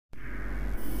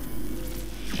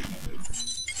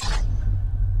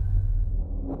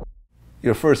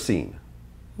Your first scene.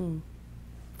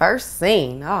 First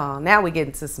scene. Oh, now we get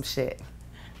into some shit.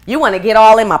 You want to get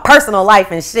all in my personal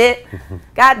life and shit.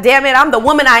 God damn it, I'm the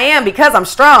woman I am because I'm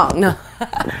strong. No.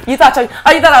 you thought I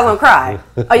was gonna cry.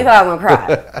 Oh, you thought I was gonna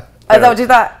cry. Is that what you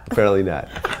thought? Apparently not.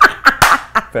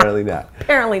 Apparently not.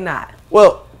 Apparently not.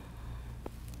 Well,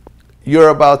 you're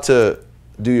about to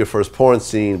do your first porn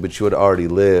scene, but you had already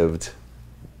lived,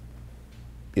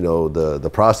 you know, the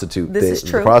prostitute This thing, is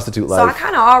true. the prostitute life. So I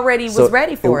kind of already was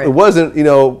ready for it. It wasn't, you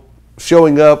know,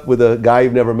 showing up with a guy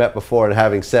you've never met before and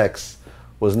having sex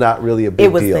was not really a big deal.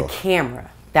 It was the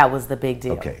camera that was the big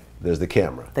deal. Okay, there's the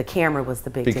camera. The camera was the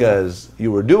big deal. Because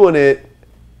you were doing it,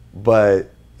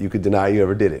 but you could deny you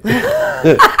ever did it.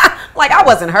 Like, I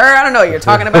wasn't her. I don't know what you're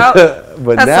talking about.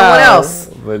 But That's now, someone else.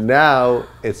 But now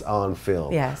it's on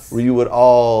film. Yes. Were you at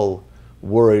all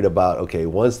worried about, okay,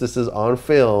 once this is on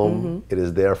film, it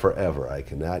is there forever. I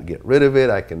cannot get rid of it.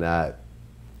 I cannot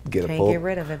get Can't get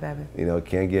rid of it, baby. You know,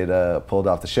 can't get pulled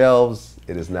off the shelves.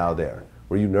 It is now there.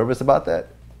 Were you nervous about that?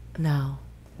 No.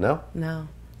 No? No.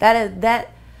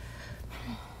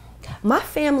 My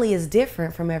family is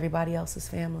different from everybody else's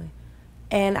family.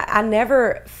 And I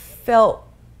never felt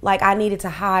like I needed to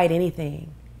hide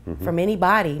anything from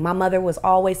anybody. My mother was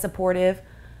always supportive.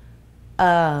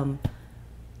 And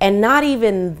not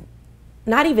even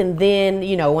then,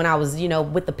 you know, when I was, you know,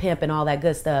 with the pimp and all that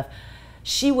good stuff.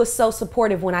 She was so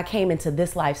supportive when I came into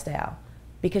this lifestyle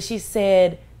because she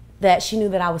said that she knew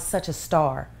that I was such a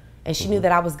star and she knew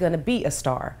that I was going to be a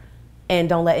star and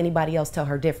don't let anybody else tell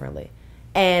her differently.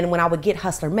 And when I would get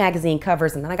Hustler magazine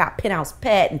covers and then I got Penthouse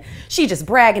Pet and she just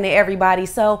bragging to everybody.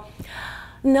 So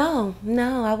no,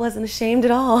 I wasn't ashamed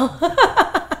at all.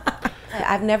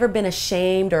 I've never been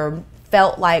ashamed or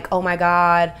felt like, oh my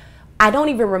God. I don't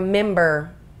even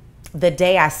remember the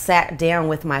day I sat down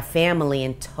with my family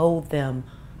and told them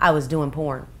I was doing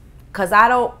porn. Cause I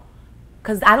don't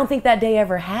think that day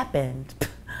ever happened.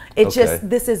 It's just,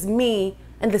 this is me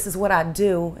and this is what I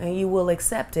do and you will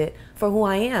accept it for who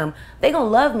I am. They gonna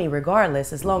love me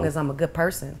regardless as long as I'm a good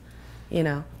person, you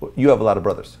know. You have a lot of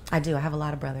brothers. I do, I have a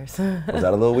lot of brothers. Was that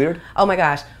a little weird? Oh my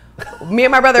gosh. Me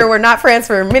and my brother were not friends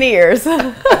for many years.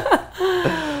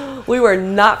 We were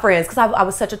not friends because I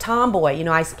was such a tomboy. You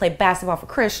know, I used to play basketball for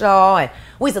Crenshaw and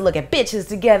we used to look at bitches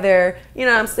together. You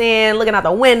know what I'm saying? Looking out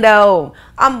the window.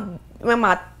 I'm in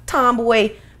my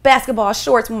tomboy basketball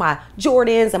shorts with my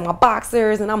Jordans and my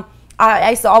boxers. And I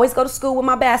used to always go to school with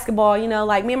my basketball. You know,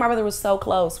 like me and my brother was so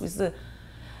close. And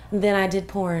then I did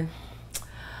porn.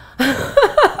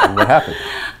 And what happened?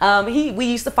 We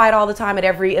used to fight all the time at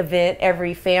every event,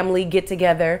 every family get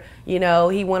together. You know,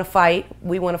 he want to fight,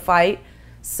 we want to fight.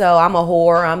 So I'm a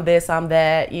whore, I'm this, I'm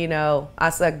that, you know, I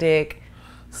suck dick.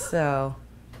 So,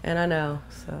 and I know,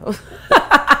 so.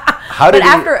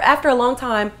 After a long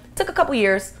time, took a couple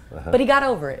years, but he got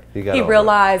over it. He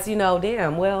realized, you know,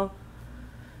 damn, well,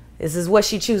 this is what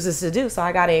she chooses to do, so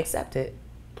I got to accept it.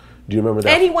 Do you remember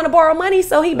that? And he want to borrow money,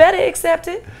 so he better accept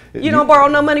it. You don't borrow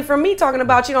no money from me talking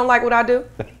about you don't like what I do.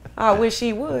 I wish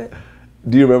he would.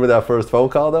 Do you remember that first phone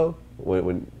call, though?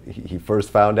 When he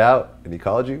first found out and he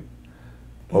called you?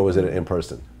 Or was it in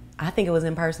person? I think it was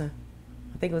in person.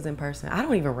 I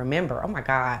don't even remember. Oh, my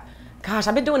God. Gosh,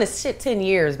 I've been doing this shit 10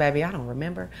 years, baby. I don't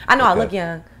remember. I know I look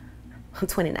young. I'm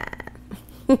 29.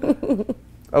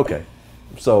 Okay.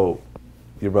 So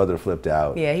your brother flipped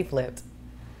out. Yeah, he flipped.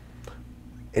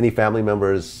 Any family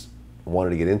members wanted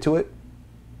to get into it?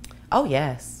 Oh,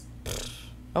 yes.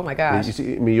 Oh, my gosh.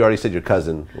 You already said your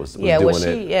cousin was doing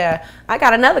it. Yeah. I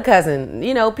got another cousin.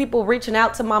 You know, people reaching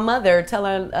out to my mother,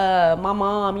 telling my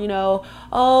mom, you know,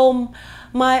 oh,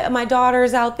 my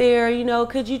daughter's out there, you know,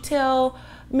 could you tell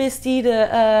Misty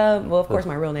to, well, of course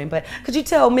my real name, but could you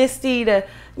tell Misty to,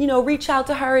 you know, reach out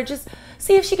to her and just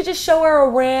see if she could just show her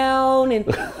around and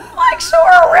like show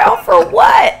her around for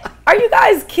what? Are you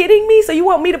guys kidding me? So you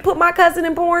want me to put my cousin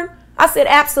in porn? I said,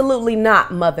 absolutely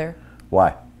not, mother.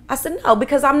 Why? I said, no,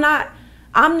 because I'm not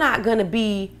going to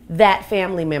be that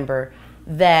family member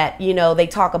that, you know, they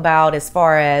talk about as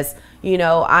far as, you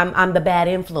know, I'm the bad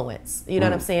influence. You know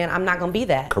what I'm saying? I'm not going to be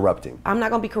that. Corrupting. I'm not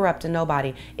going to be corrupting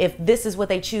nobody. If this is what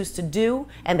they choose to do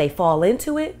and they fall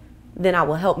into it, then I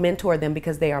will help mentor them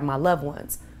because they are my loved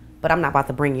ones. But I'm not about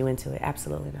to bring you into it.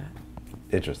 Absolutely not.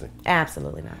 Interesting.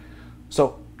 Absolutely not.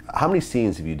 So how many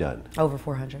scenes have you done? Over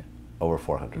 400. Over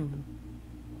 400.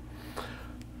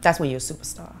 That's when you're a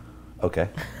superstar. Okay.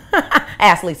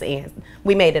 Ask Lisa Ann.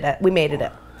 We made it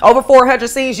up. Over 400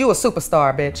 scenes, you a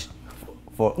superstar, bitch.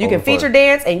 You can feature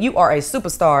dance and you are a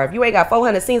superstar. If you ain't got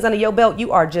 400 scenes under your belt,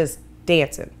 you are just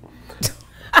dancing.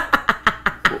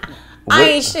 I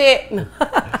ain't shit.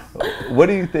 What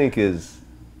do you think is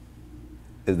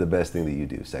is the best thing that you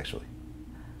do sexually?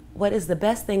 What is the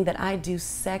best thing that I do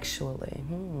sexually?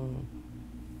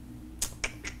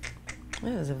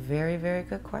 That is a very, very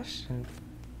good question.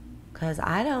 Because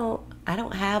I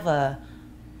don't have a,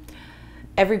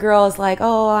 every girl is like,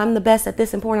 oh, I'm the best at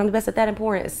this and porn, I'm the best at that and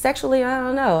porn. Sexually, I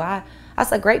don't know. I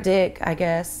suck great dick, I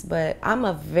guess, but I'm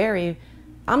the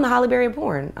Halle Berry of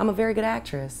porn. I'm a very good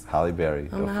actress. Halle Berry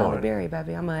I'm the Halle Berry,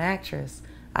 baby. I'm an actress.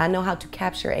 I know how to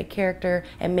capture a character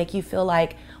and make you feel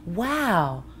like,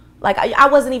 wow. Like I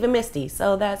wasn't even Misty,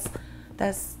 so that's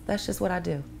just what I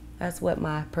do. That's what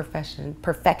my perfection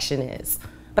is.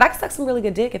 But I can suck some really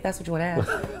good dick if that's what you want to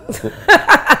ask.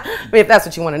 I mean, if that's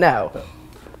what you want to know.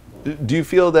 Do you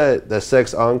feel that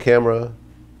sex on camera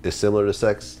is similar to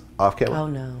sex off camera? Oh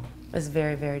no, it's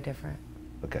very, very different.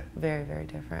 Okay. Very, very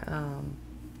different.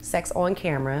 Sex on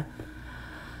camera,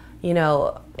 you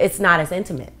know, it's not as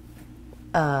intimate.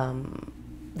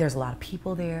 There's a lot of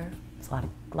people there. There's a lot of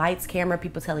lights, camera,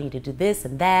 people telling you to do this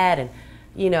and that, and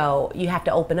you know, you have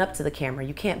to open up to the camera.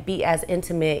 You can't be as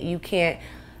intimate. You can't,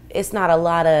 it's not a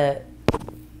lot of,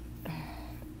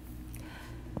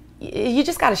 you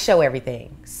just got to show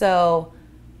everything. So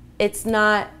it's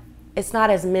not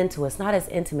as mental, it's not as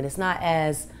intimate, it's not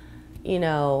as, you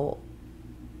know,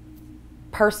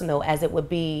 personal as it would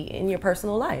be in your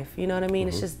personal life. You know what I mean?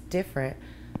 It's just different.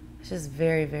 It's just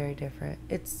very, very different.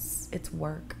 It's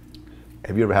work.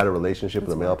 Have you ever had a relationship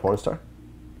with a male porn star?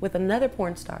 With another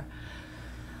porn star?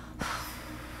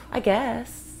 I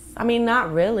guess. I mean,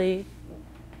 not really.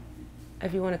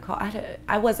 If you want to call,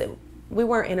 we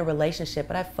weren't in a relationship,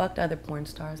 but I fucked other porn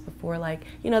stars before. Like,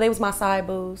 you know, they was my side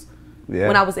boos. Yeah.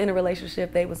 When I was in a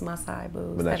relationship, they was my side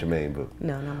boos. But not your main boo?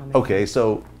 No, not my main. Okay,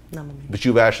 so, but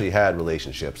you've actually had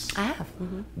relationships. I have.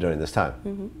 During this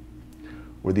time.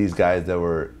 Were these guys that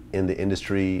were in the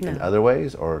industry in other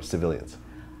ways or civilians?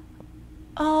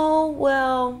 Oh,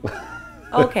 well,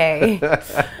 okay.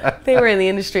 They were in the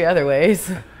industry other ways,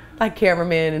 like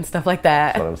cameramen and stuff like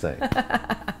that. That's what I'm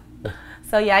saying.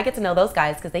 So yeah, I get to know those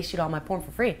guys because they shoot all my porn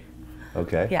for free.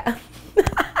 Okay. Yeah.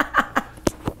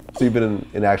 So you've been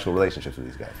in actual relationships with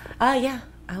these guys? Yeah,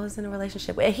 I was in a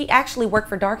relationship. He actually worked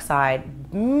for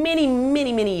Darkside many,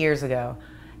 many, many years ago.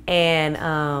 And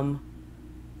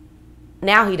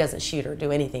now he doesn't shoot or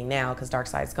do anything now because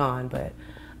Darkside's gone. But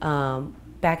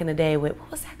back in the day, what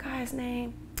was that guy's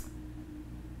name?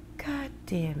 God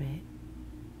damn it.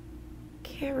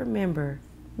 Can't remember.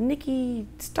 Nicky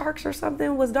Starks or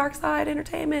something was Darkside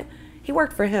Entertainment. He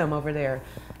worked for him over there.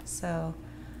 So,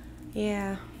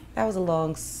 yeah, that was a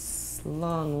long,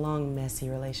 messy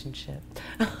relationship.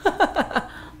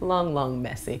 long,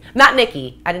 messy. Not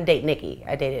Nicky. I didn't date Nicky.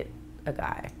 I dated a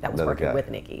guy that was working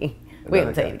with Nicky. We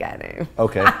didn't tell you the guy name.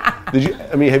 Okay.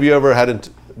 Have you ever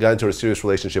got into a serious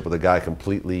relationship with a guy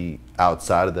completely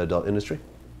outside of the adult industry?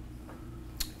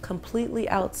 Completely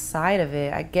outside of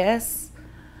it, I guess.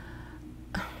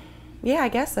 Yeah, I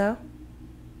guess so.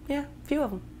 Yeah, a few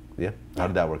of them. Yeah? How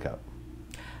did that work out?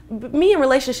 Me and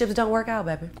relationships don't work out,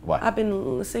 baby. Why? I've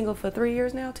been single for 3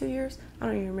 years now, 2 years. I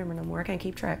don't even remember no more. I can't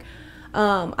keep track.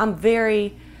 I'm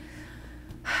very...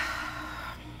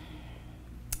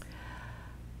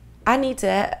 I need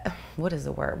to... What is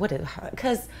the word?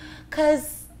 Because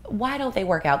why don't they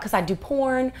work out? Because I do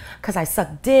porn, because I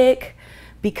suck dick,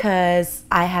 because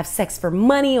I have sex for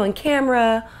money on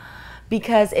camera,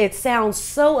 because it sounds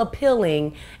so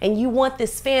appealing and you want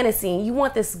this fantasy and you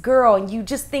want this girl and you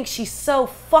just think she's so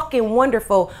fucking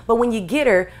wonderful, but when you get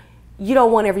her, you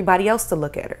don't want everybody else to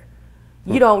look at her.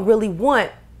 You don't really want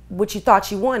what you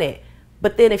thought you wanted.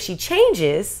 But then if she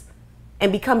changes and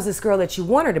becomes this girl that you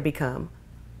want her to become,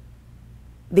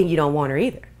 then you don't want her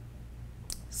either.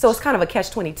 So it's kind of a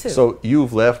catch-22. So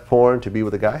you've left porn to be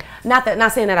with a guy? Not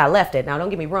saying that I left it. Now, don't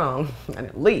get me wrong. I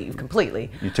didn't leave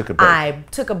completely. You took a break? I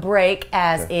took a break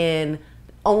as in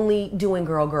only doing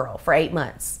girl for 8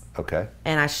 months. Okay.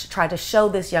 And I tried to show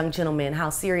this young gentleman how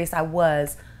serious I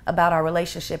was about our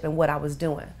relationship and what I was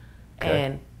doing. Okay.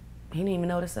 And he didn't even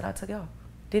notice that I took off.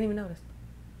 Didn't even notice.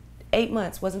 8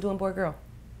 months, wasn't doing boy-girl.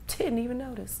 Didn't even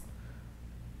notice.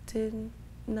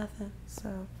 Nothing.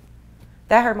 So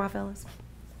that hurt my feelings.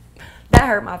 That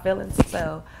hurt my feelings.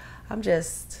 So I'm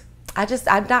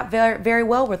not very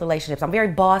well with relationships. I'm very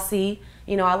bossy.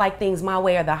 You know, I like things my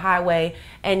way or the highway.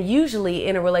 And usually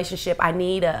in a relationship, I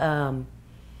need a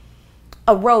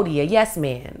roadie, a yes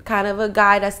man, kind of a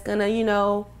guy that's gonna, you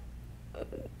know,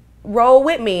 roll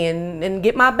with me and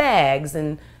get my bags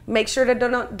and make sure that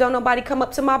don't nobody come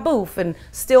up to my booth and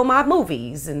steal my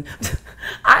movies. And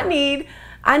I need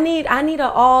an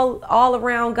all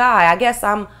around guy. I guess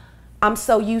I'm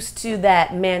so used to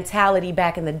that mentality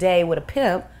back in the day with a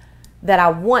pimp that I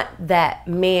want that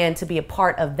man to be a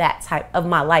part of that type of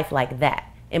my life, like that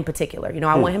in particular. You know,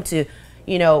 I want him to,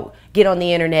 you know, get on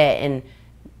the internet and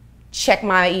check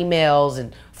my emails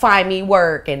and find me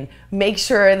work and make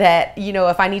sure that, you know,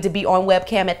 if I need to be on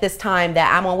webcam at this time,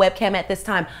 that I'm on webcam at this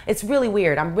time. It's really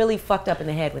weird. I'm really fucked up in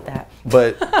the head with that.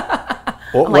 But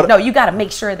I'm like, no, you got to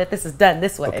make sure that this is done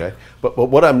this way. Okay. But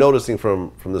what I'm noticing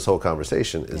from this whole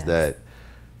conversation is that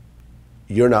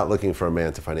you're not looking for a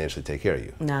man to financially take care of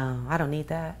you. No, I don't need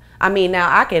that. I mean,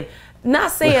 now I can, not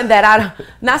saying that I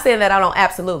don't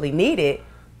absolutely need it,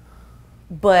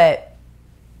 but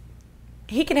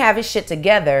he can have his shit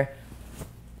together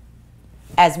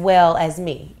as well as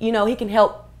me. You know, he can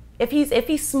help if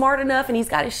he's smart enough and he's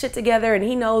got his shit together and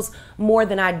he knows more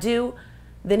than I do,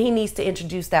 then he needs to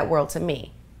introduce that world to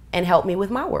me and help me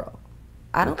with my world.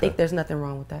 I don't think there's nothing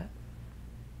wrong with that.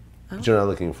 But you're not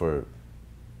looking for...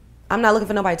 I'm not looking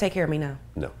for nobody to take care of me now.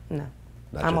 No. No.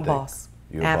 Not I'm your a thing. boss.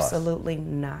 You're a Absolutely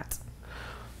not.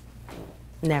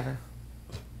 Never.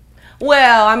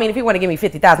 Well, I mean, if you want to give me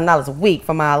 $50,000 a week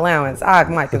for my allowance, I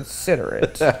might consider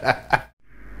it.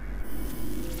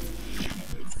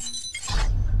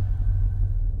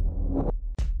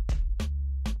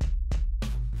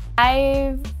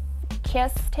 I've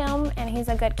kissed him, and he's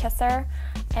a good kisser,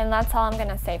 and that's all I'm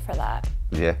gonna say for that.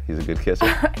 Yeah, he's a good kisser.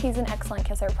 He's an excellent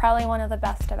kisser, probably one of the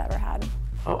best I've ever had.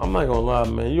 I'm not gonna lie,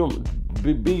 man. You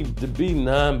to be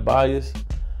non-biased.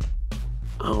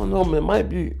 I don't know, man. Might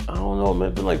be. I don't know, man.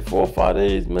 It's been like 4 or 5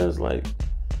 days, man. It's like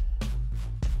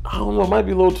I don't know. It might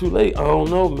be a little too late. I don't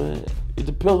know, man. It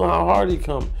depends on how hard he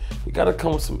come. He gotta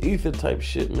come with some ether type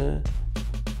shit, man.